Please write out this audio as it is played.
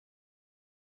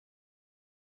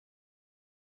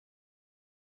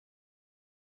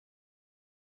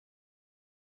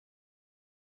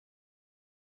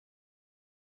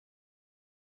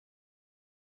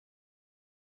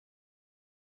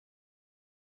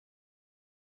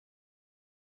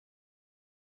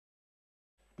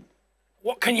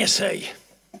What can you say?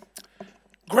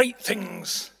 Great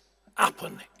things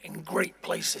happen in great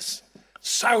places.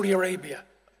 Saudi Arabia.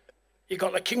 You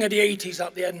got the king of the 80s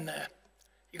at the end there.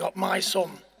 You got my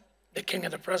son, the king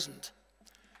of the present.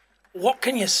 What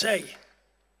can you say?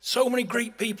 So many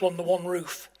great people under one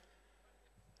roof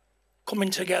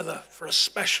coming together for a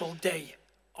special day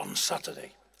on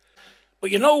Saturday.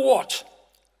 But you know what?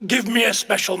 Give me a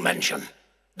special mention.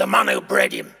 The man who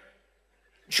bred him,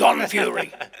 John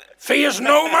Fury. Fears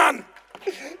no man.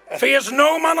 Fears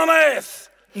no man on earth.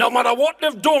 No matter what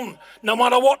they've done, no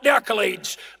matter what the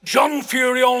accolades, John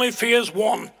Fury only fears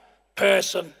one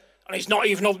person. And he's not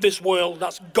even of this world.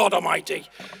 That's God Almighty.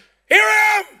 Here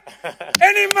I am!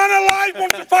 Any man alive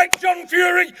wants to fight John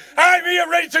Fury? I'm here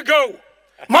ready to go.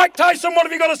 Mike Tyson, what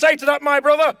have you got to say to that, my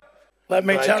brother? Let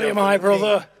me tell you, my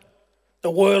brother,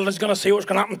 the world is going to see what's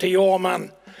going to happen to your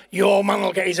man. Your man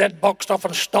will get his head boxed off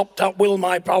and stopped at will,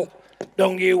 my pal.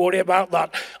 Don't you worry about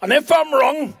that. And if I'm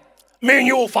wrong, me and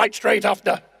you will fight straight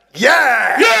after.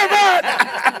 Yeah! Yeah, man!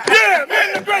 Yeah, me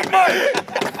and the great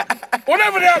man!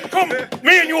 Whatever the outcome,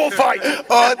 me and you will fight.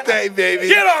 All day, baby.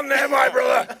 Get on there, my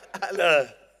brother.